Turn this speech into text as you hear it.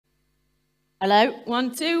Hello,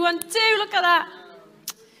 1, 2, 1, 2, look at that.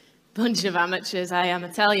 Bunch of amateurs, I am, I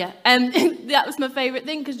tell you. That was my favourite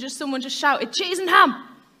thing, because someone just shouted, cheese and ham,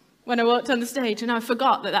 when I walked on the stage, and I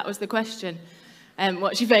forgot that was the question.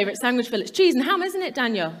 What's your favourite sandwich, Phil? It's cheese and ham, isn't it,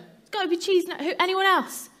 Daniel? It's got to be cheese and ham. Anyone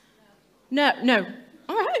else? No.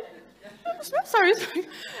 All right. Sorry.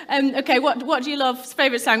 Okay, what do you love?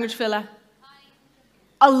 Favourite sandwich, filler?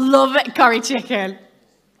 I love it, curry chicken.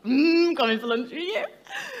 Coming for lunch with you.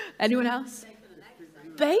 Anyone else?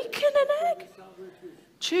 Bacon and egg.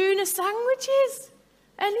 Tuna sandwiches.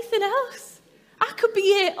 Anything else? I could be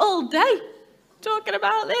here all day talking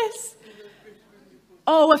about this.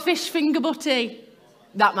 Oh, a fish finger butty.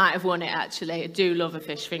 That might have won it, actually. I do love a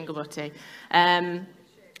fish finger butty. I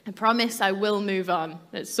promise I will move on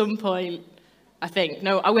at some point, I think.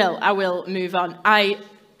 No, I will move on.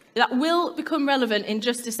 That will become relevant in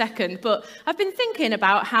just a second, but I've been thinking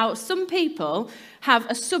about how some people have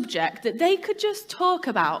a subject that they could just talk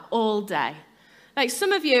about all day. Like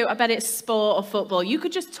some of you, I bet it's sport or football, you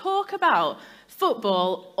could just talk about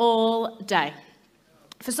football all day.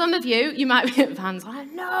 For some of you, you might be fans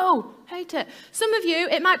like, no, hate it. Some of you,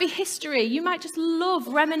 it might be history. You might just love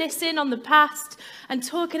reminiscing on the past and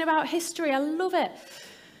talking about history. I love it.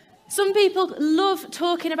 Some people love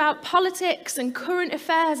talking about politics and current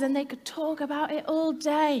affairs, and they could talk about it all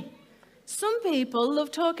day. Some people love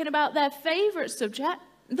talking about their favourite subject,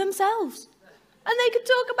 themselves, and they could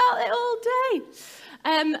talk about it all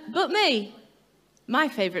day. But me, my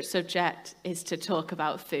favourite subject is to talk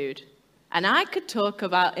about food, and I could talk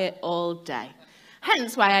about it all day.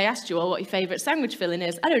 Hence why I asked you all what your favourite sandwich filling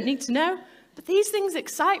is. I don't need to know. But these things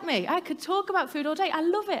excite me. I could talk about food all day. I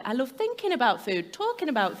love it. I love thinking about food, talking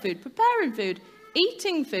about food, preparing food,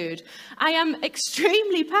 eating food. I am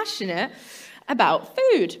extremely passionate about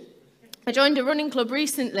food. I joined a running club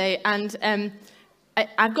recently, and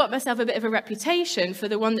I've got myself a bit of a reputation for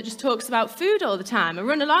the one that just talks about food all the time. I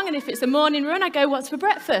run along, and if it's a morning run, I go, what's for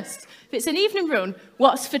breakfast? If it's an evening run,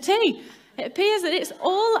 what's for tea? It appears that it's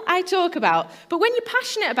all I talk about. But when you're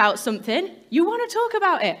passionate about something, you want to talk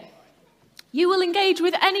about it. You will engage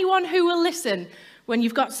with anyone who will listen when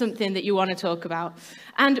you've got something that you want to talk about.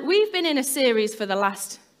 And we've been in a series for the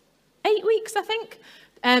last 8 weeks, I think,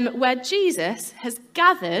 where Jesus has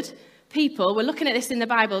gathered people. We're looking at this in the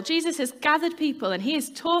Bible. Jesus has gathered people, and he is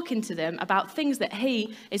talking to them about things that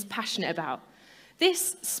he is passionate about.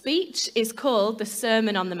 This speech is called the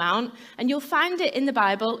Sermon on the Mount, and you'll find it in the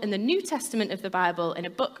Bible, in the New Testament of the Bible, in a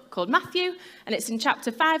book called Matthew, and it's in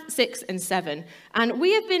chapter 5, 6, and 7. And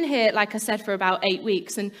we have been here, like I said, for about 8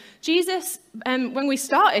 weeks. And Jesus, when we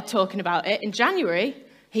started talking about it in January,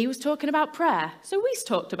 he was talking about prayer. So we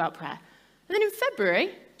talked about prayer. And then in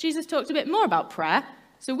February, Jesus talked a bit more about prayer.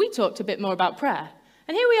 So we talked a bit more about prayer.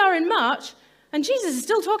 And here we are in March, and Jesus is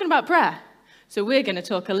still talking about prayer. So we're going to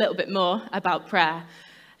talk a little bit more about prayer.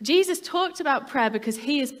 Jesus talked about prayer because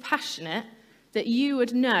he is passionate that you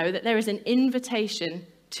would know that there is an invitation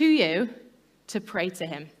to you to pray to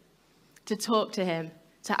him, to talk to him,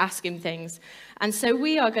 to ask him things. And so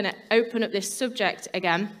we are going to open up this subject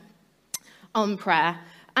again on prayer.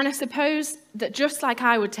 And I suppose that just like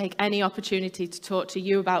I would take any opportunity to talk to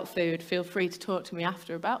you about food, feel free to talk to me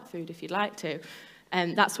after about food if you'd like to.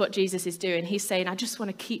 And that's what Jesus is doing. He's saying, I just want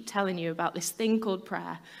to keep telling you about this thing called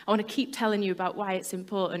prayer. I want to keep telling you about why it's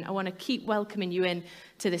important. I want to keep welcoming you in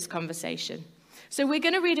to this conversation. So we're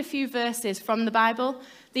going to read a few verses from the Bible.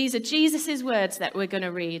 These are Jesus' words that we're going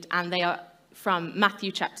to read, and they are from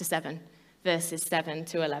Matthew chapter 7, verses 7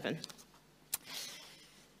 to 11.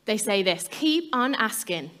 They say this: keep on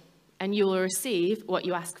asking, and you will receive what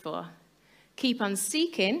you ask for. Keep on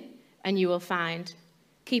seeking, and you will find.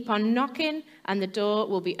 Keep on knocking, and the door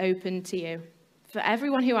will be opened to you. For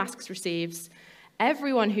everyone who asks receives,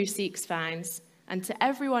 everyone who seeks finds, and to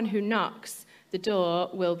everyone who knocks, the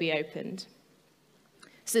door will be opened.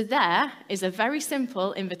 So there is a very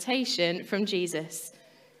simple invitation from Jesus.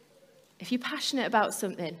 If you're passionate about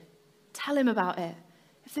something, tell him about it.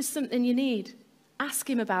 If there's something you need, ask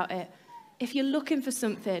him about it. If you're looking for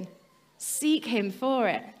something, seek him for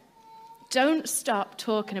it. Don't stop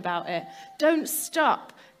talking about it. Don't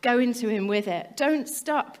stop going to him with it. Don't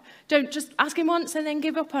stop. Don't just ask him once and then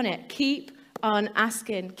give up on it. Keep on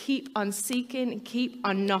asking, keep on seeking, and keep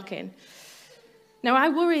on knocking. Now, I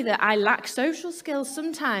worry that I lack social skills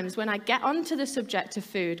sometimes when I get onto the subject of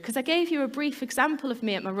food, because I gave you a brief example of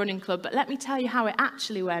me at my running club, but let me tell you how it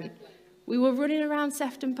actually went. We were running around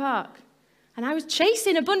Sefton Park, and I was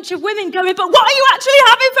chasing a bunch of women going, but what are you actually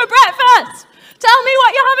having for breakfast? Tell me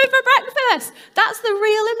what you're having for breakfast. That's the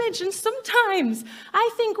real image. And sometimes I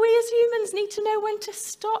think we as humans need to know when to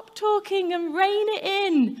stop talking and rein it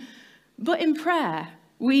in. But in prayer,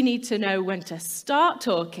 we need to know when to start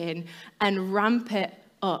talking and ramp it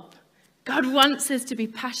up. God wants us to be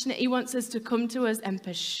passionate. He wants us to come to us and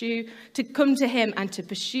come to him and to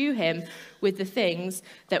pursue him with the things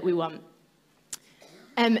that we want.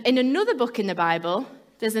 In another book in the Bible,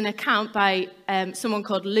 there's an account by someone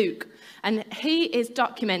called Luke, and he is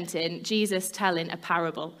documenting Jesus telling a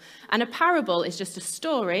parable. And a parable is just a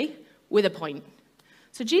story with a point.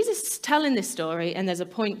 So Jesus is telling this story, and there's a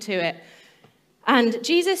point to it. And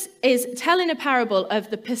Jesus is telling a parable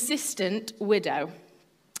of the persistent widow.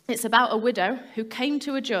 It's about a widow who came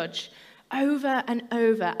to a judge over and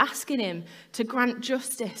over, asking him to grant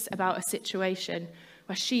justice about a situation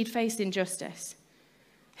where she'd faced injustice.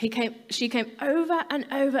 She came over and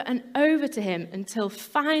over and over to him until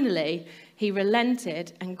finally he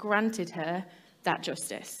relented and granted her that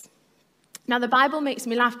justice. Now, the Bible makes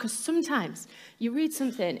me laugh because sometimes you read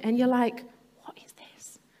something and you're like, what is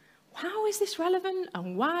this? How is this relevant?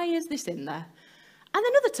 And why is this in there? And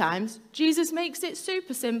then other times, Jesus makes it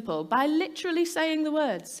super simple by literally saying the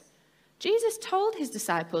words. Jesus told his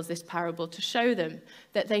disciples this parable to show them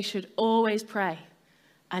that they should always pray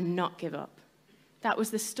and not give up. That was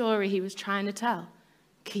the story he was trying to tell.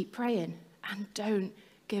 Keep praying and don't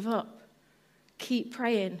give up. Keep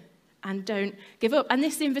praying and don't give up. And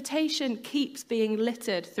this invitation keeps being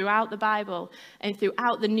littered throughout the Bible and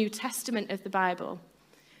throughout the New Testament of the Bible.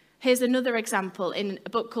 Here's another example in a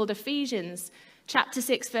book called Ephesians. Chapter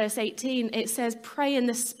 6, verse 18, it says, pray in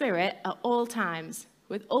the Spirit at all times,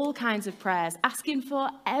 with all kinds of prayers, asking for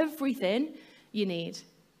everything you need.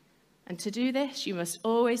 And to do this, you must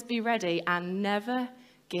always be ready and never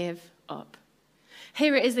give up.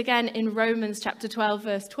 Here it is again in Romans chapter 12,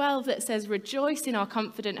 verse 12, that says, rejoice in our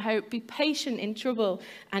confident hope, be patient in trouble,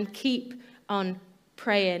 and keep on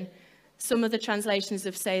praying. Some of the translations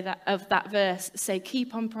of that verse say,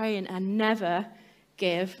 keep on praying and never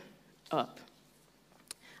give up.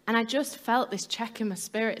 And I just felt this check in my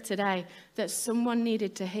spirit today that someone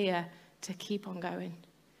needed to hear to keep on going,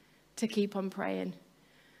 to keep on praying.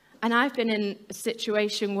 And I've been in a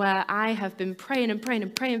situation where I have been praying and praying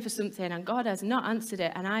and praying for something, and God has not answered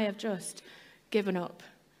it, and I have just given up.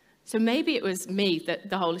 So maybe it was me that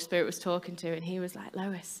the Holy Spirit was talking to, and he was like,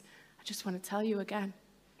 Lois, I just want to tell you again,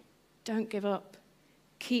 don't give up.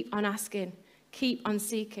 Keep on asking. Keep on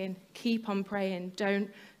seeking, keep on praying, don't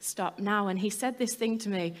stop now. And he said this thing to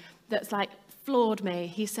me that's like floored me.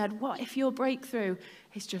 He said, what if your breakthrough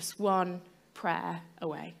is just one prayer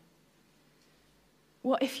away?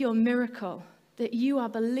 What if your miracle that you are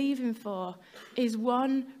believing for is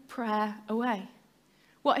one prayer away?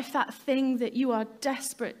 What if that thing that you are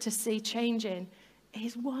desperate to see changing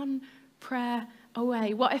is one prayer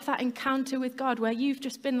away? What if that encounter with God where you've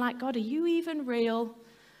just been like, God, are you even real?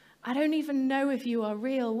 I don't even know if you are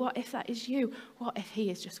real. What if that is you? What if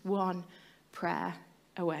he is just one prayer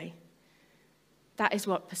away? That is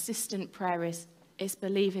what persistent prayer is. It's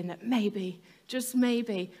believing that maybe, just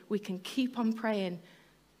maybe, we can keep on praying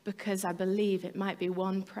because I believe it might be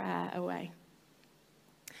one prayer away.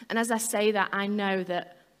 And as I say that, I know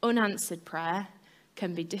that unanswered prayer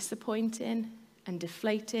can be disappointing and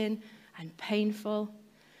deflating and painful.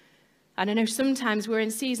 And I know sometimes we're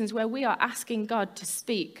in seasons where we are asking God to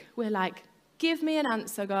speak. We're like, give me an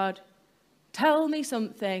answer, God. Tell me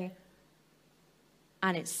something.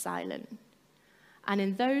 And it's silent. And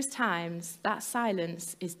in those times, that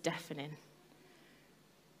silence is deafening.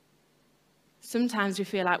 Sometimes we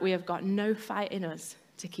feel like we have got no fight in us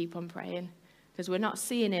to keep on praying because we're not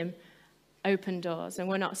seeing him open doors and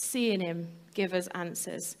we're not seeing him give us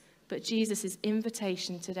answers. But Jesus'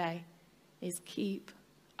 invitation today is keep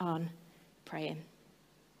on praying.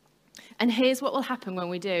 And here's what will happen when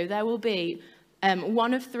we do. There will be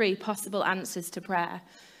one of three possible answers to prayer.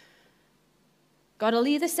 God will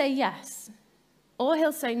either say yes, or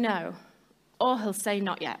he'll say no, or he'll say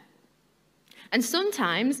not yet. And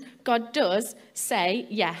sometimes God does say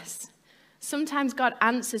yes. Sometimes God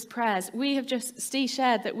answers prayers. Steve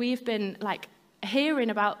shared that we've been like hearing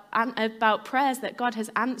about prayers that God has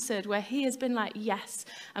answered where he has been like, yes,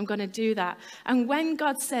 I'm going to do that. And when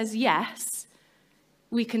God says yes,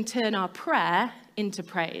 we can turn our prayer into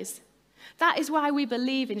praise. That is why we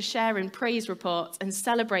believe in sharing praise reports and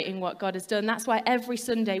celebrating what God has done. That's why every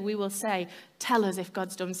Sunday we will say, tell us if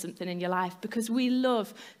God's done something in your life, because we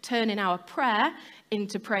love turning our prayer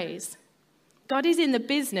into praise. God is in the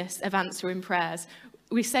business of answering prayers.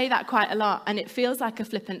 We say that quite a lot, and it feels like a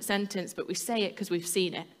flippant sentence, but we say it because we've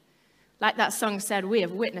seen it. Like that song said, we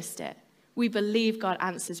have witnessed it. We believe God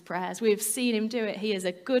answers prayers. We have seen him do it. He is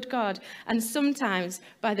a good God. And sometimes,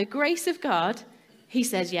 by the grace of God, he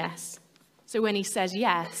says yes. So when he says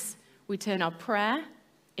yes, we turn our prayer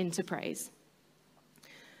into praise.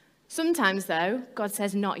 Sometimes, though, God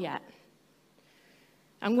says, not yet.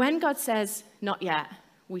 And when God says, not yet,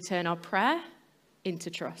 we turn our prayer into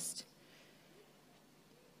trust.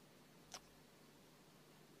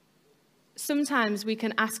 Sometimes we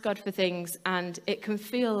can ask God for things and it can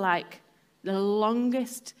feel like the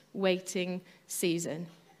longest waiting season.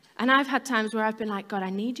 And I've had times where I've been like, God, I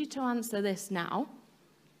need you to answer this now.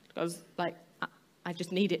 Because, I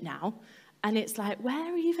just need it now. And it's like,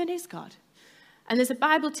 where even is God? And there's a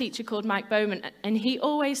Bible teacher called Mike Bowman, and he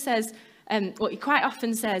always says, he quite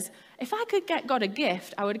often says, if I could get God a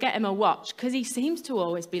gift, I would get him a watch, because he seems to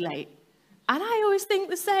always be late. And I always think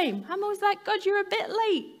the same. I'm always like, God, you're a bit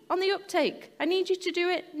late on the uptake. I need you to do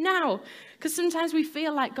it now. Because sometimes we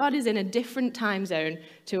feel like God is in a different time zone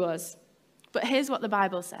to us. But here's what the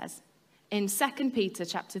Bible says. In 2 Peter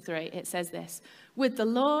chapter 3, it says this: with the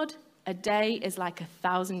Lord, a day is like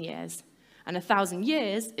 1,000 years, and 1,000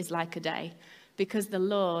 years is like a day, because the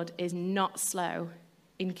Lord is not slow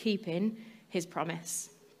in keeping his promise.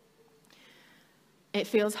 It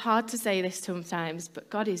feels hard to say this sometimes, but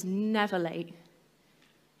God is never late.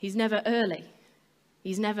 He's never early.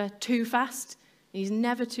 He's never too fast. He's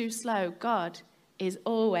never too slow. God is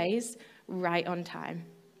always right on time.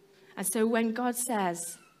 And so when God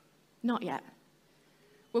says, not yet,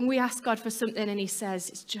 when we ask God for something and he says,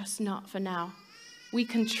 it's just not for now, we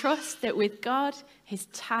can trust that with God, his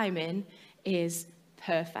timing is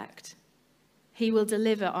perfect. He will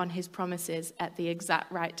deliver on his promises at the exact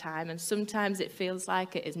right time. And sometimes it feels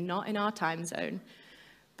like it is not in our time zone,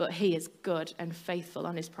 but he is good and faithful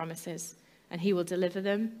on his promises, and he will deliver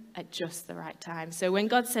them at just the right time. So when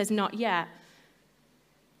God says not yet,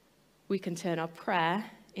 we can turn our prayer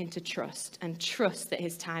into trust and trust that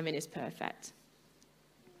his timing is perfect.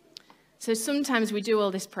 So sometimes we do all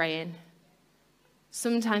this praying.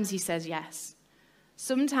 Sometimes he says yes.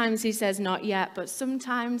 Sometimes he says not yet, but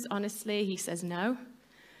sometimes, honestly, he says no.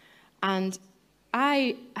 And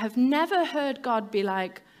I have never heard God be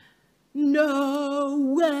like,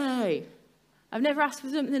 no way. I've never asked for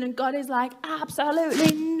something and God is like,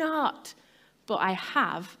 absolutely not. But I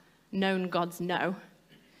have known God's no.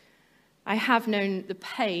 I have known the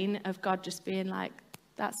pain of God just being like,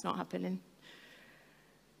 that's not happening.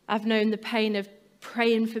 I've known the pain of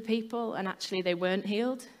praying for people and actually they weren't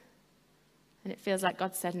healed. And it feels like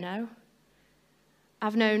God said no.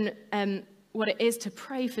 I've known what it is to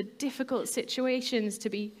pray for difficult situations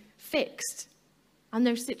to be fixed, and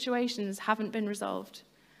those situations haven't been resolved.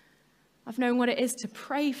 I've known what it is to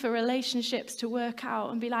pray for relationships to work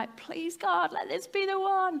out and be like, please God, let this be the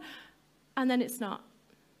one. And then it's not.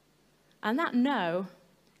 And that no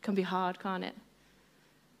can be hard, can't it?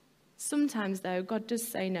 Sometimes, though, God does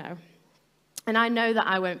say no. And I know that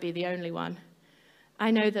I won't be the only one. I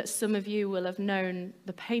know that some of you will have known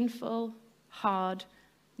the painful, hard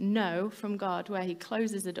no from God, where he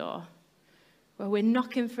closes a door, where we're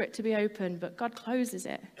knocking for it to be open, but God closes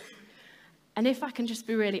it. And if I can just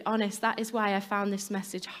be really honest, that is why I found this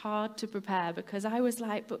message hard to prepare, because I was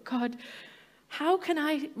like, but God, how can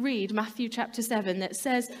I read Matthew chapter 7 that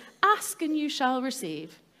says, ask and you shall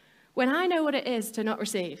receive, when I know what it is to not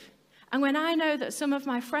receive? And when I know that some of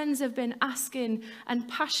my friends have been asking and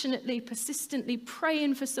passionately, persistently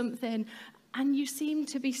praying for something, and you seem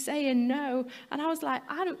to be saying no. And I was like,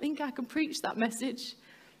 I don't think I can preach that message.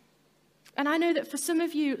 And I know that for some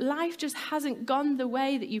of you, life just hasn't gone the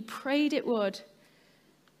way that you prayed it would.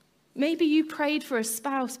 Maybe you prayed for a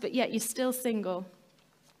spouse, but yet you're still single.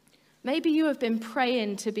 Maybe you have been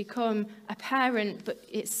praying to become a parent, but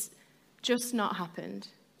it's just not happened.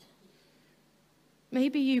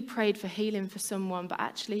 Maybe you prayed for healing for someone, but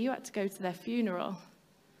actually you had to go to their funeral.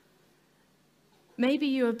 Maybe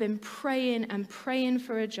you have been praying and praying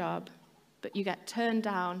for a job, but you get turned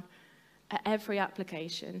down at every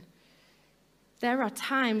application. There are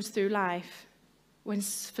times through life when,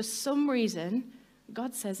 for some reason,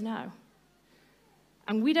 God says no.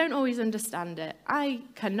 And we don't always understand it. I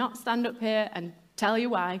cannot stand up here and tell you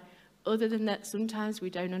why, other than that sometimes we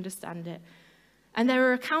don't understand it. And there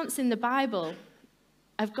are accounts in the Bible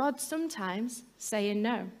of God sometimes saying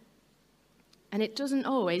no. And it doesn't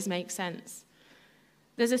always make sense.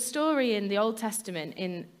 There's a story in the Old Testament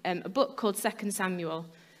in a book called 2 Samuel.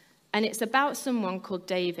 And it's about someone called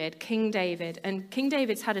David, King David. And King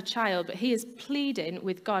David's had a child, but he is pleading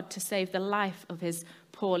with God to save the life of his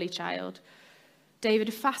poorly child.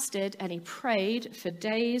 David fasted and he prayed for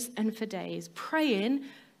days and for days, praying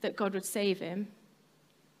that God would save him.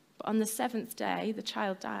 But on the 7th day, the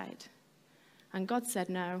child died. And God said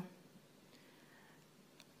no.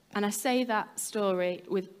 And I say that story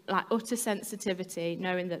with like utter sensitivity,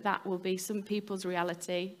 knowing that that will be some people's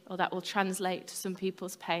reality, or that will translate to some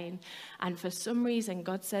people's pain. And for some reason,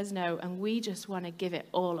 God says no, and we just want to give it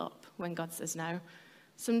all up when God says no.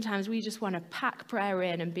 Sometimes we just want to pack prayer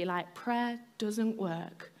in and be like, prayer doesn't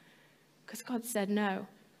work because God said no.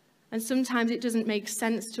 And sometimes it doesn't make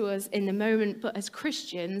sense to us in the moment, but as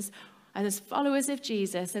Christians and as followers of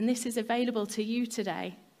Jesus, and this is available to you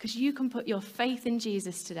today, because you can put your faith in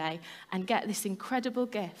Jesus today and get this incredible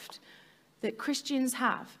gift that Christians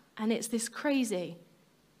have. And it's this crazy,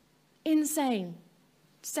 insane,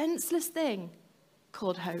 senseless thing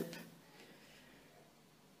called hope.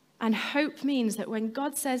 And hope means that when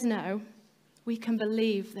God says no, we can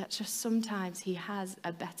believe that just sometimes he has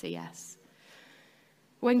a better yes.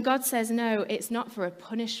 When God says no, it's not for a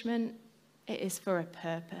punishment, it is for a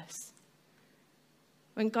purpose.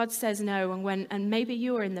 When God says no, and maybe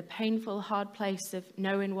you are in the painful, hard place of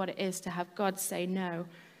knowing what it is to have God say no,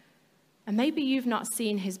 and maybe you've not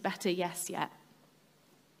seen his better yes yet.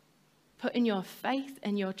 Putting your faith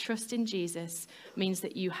and your trust in Jesus means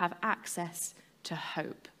that you have access to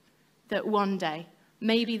hope. That one day,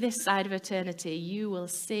 maybe this side of eternity, you will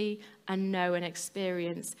see and know and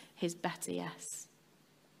experience his better yes.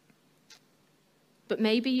 But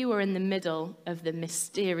maybe you are in the middle of the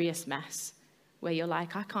mysterious mess where you're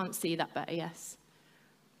like, I can't see that better yes.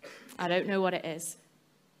 I don't know what it is.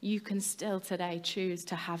 You can still today choose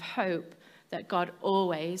to have hope that God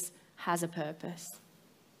always has a purpose.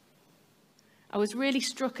 I was really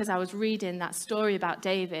struck as I was reading that story about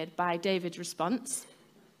David by David's response.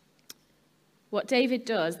 What David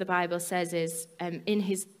does, the Bible says, is in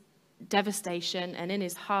his devastation and in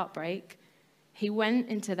his heartbreak, he went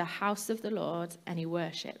into the house of the Lord and he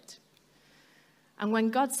worshipped. And when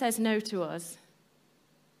God says no to us,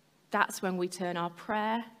 that's when we turn our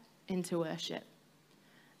prayer into worship.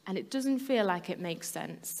 And it doesn't feel like it makes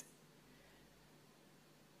sense.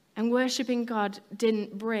 And worshiping God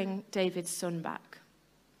didn't bring David's son back.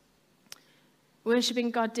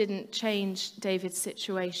 Worshiping God didn't change David's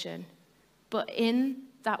situation. But in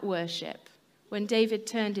that worship, when David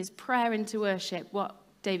turned his prayer into worship, what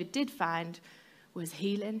David did find was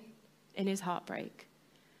healing in his heartbreak.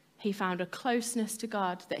 He found a closeness to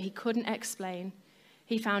God that he couldn't explain.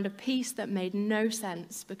 He found a peace that made no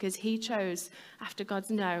sense because he chose, after God's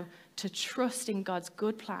no, to trust in God's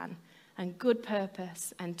good plan and good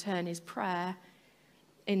purpose and turn his prayer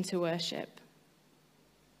into worship.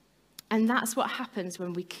 And that's what happens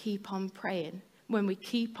when we keep on praying, when we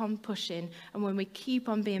keep on pushing, and when we keep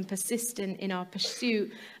on being persistent in our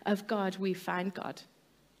pursuit of God, we find God.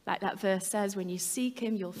 Like that verse says, when you seek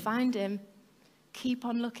him, you'll find him. Keep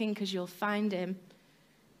on looking because you'll find him.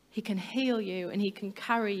 He can heal you and he can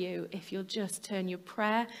carry you if you'll just turn your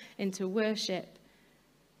prayer into worship,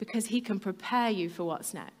 because he can prepare you for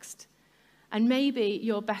what's next. And maybe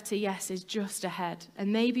your better yes is just ahead.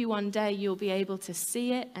 And maybe one day you'll be able to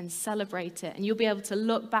see it and celebrate it. And you'll be able to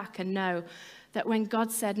look back and know that when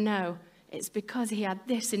God said no, it's because he had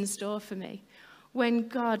this in store for me. When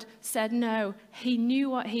God said no, he knew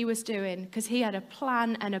what he was doing because he had a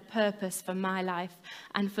plan and a purpose for my life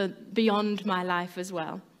and for beyond my life as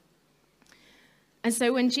well. And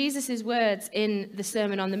so when Jesus' words in the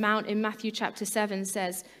Sermon on the Mount in Matthew chapter 7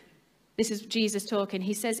 says, this is Jesus talking,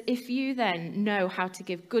 he says, if you then know how to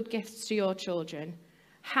give good gifts to your children,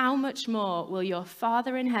 how much more will your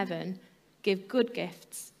Father in heaven give good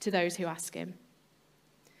gifts to those who ask him?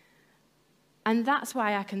 And that's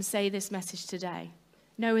why I can say this message today,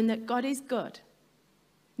 knowing that God is good,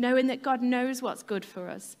 knowing that God knows what's good for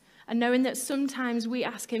us, and knowing that sometimes we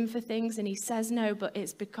ask him for things and he says no, but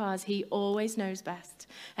it's because he always knows best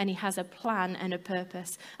and he has a plan and a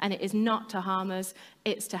purpose, and it is not to harm us,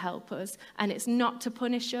 it's to help us, and it's not to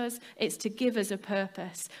punish us, it's to give us a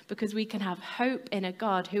purpose, because we can have hope in a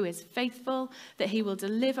God who is faithful, that he will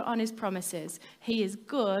deliver on his promises. He is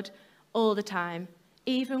good all the time,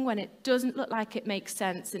 even when it doesn't look like it makes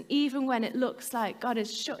sense, and even when it looks like God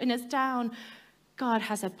is shutting us down, God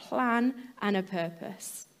has a plan and a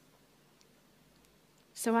purpose.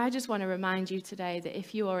 So I just want to remind you today that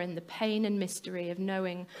if you are in the pain and mystery of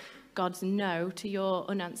knowing God's no to your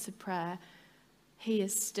unanswered prayer, he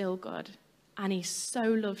is still good, and he so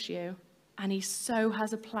loves you, and he so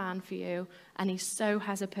has a plan for you, and he so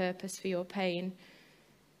has a purpose for your pain.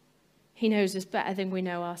 He knows us better than we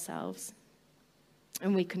know ourselves,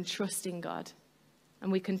 and we can trust in God,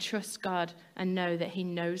 and we can trust God and know that he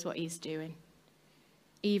knows what he's doing,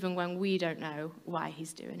 even when we don't know why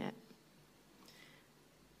he's doing it.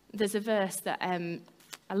 There's a verse that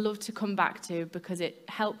I love to come back to because it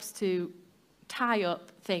helps to tie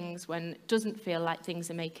up things when it doesn't feel like things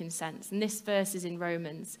are making sense. And this verse is in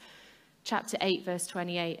Romans chapter 8, verse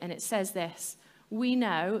 28, and it says this: we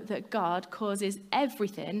know that God causes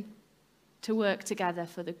everything to work together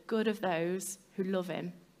for the good of those who love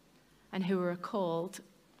him and who are called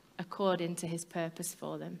according to his purpose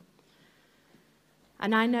for them.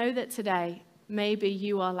 And I know that today, maybe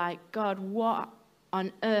you are like, God, what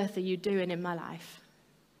on earth are you doing in my life?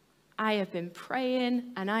 I have been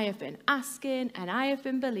praying and I have been asking and I have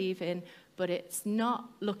been believing, but it's not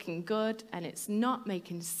looking good and it's not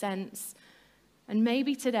making sense. And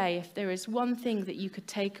maybe today, if there is one thing that you could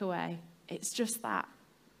take away, it's just that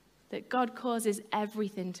God causes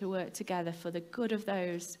everything to work together for the good of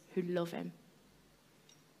those who love him.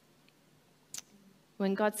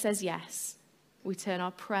 When God says yes, we turn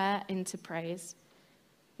our prayer into praise.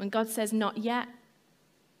 When God says not yet,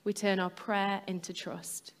 we turn our prayer into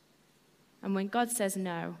trust. And when God says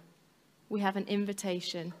no, we have an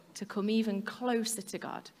invitation to come even closer to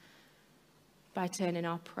God by turning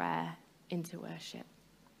our prayer into worship.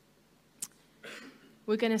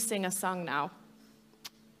 We're going to sing a song now.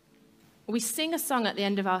 We sing a song at the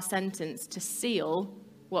end of our sentence to seal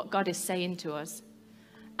what God is saying to us.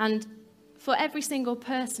 And for every single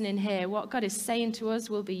person in here, what God is saying to us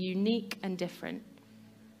will be unique and different.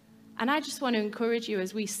 And I just want to encourage you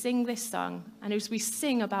as we sing this song and as we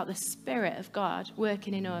sing about the Spirit of God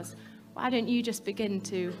working in us, why don't you just begin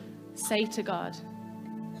to say to God,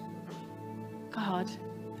 God,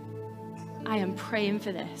 I am praying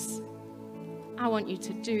for this. I want you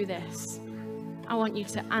to do this. I want you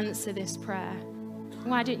to answer this prayer.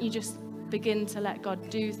 Why don't you just begin to let God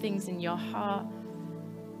do things in your heart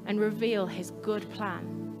and reveal his good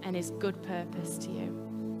plan and his good purpose to you?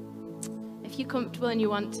 If you're comfortable and you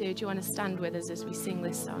want to, do you want to stand with us as we sing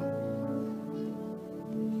this song?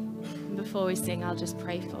 And before we sing, I'll just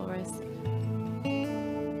pray for us.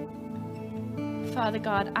 Father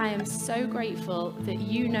God, I am so grateful that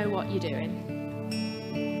you know what you're doing.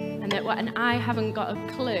 And I haven't got a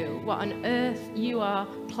clue what on earth you are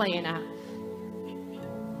playing at.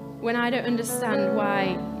 When I don't understand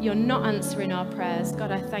why you're not answering our prayers,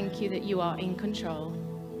 God, I thank you that you are in control,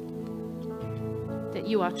 that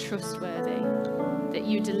you are trustworthy, that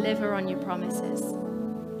you deliver on your promises,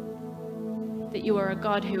 that you are a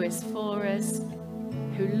God who is for us,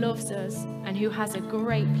 who loves us, and who has a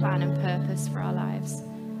great plan and purpose for our lives.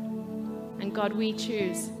 And God, we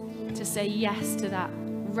choose to say yes to that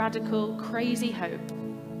radical, crazy hope.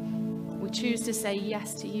 We choose to say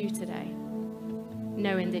yes to you today,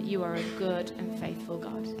 knowing that you are a good and faithful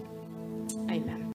God. Amen.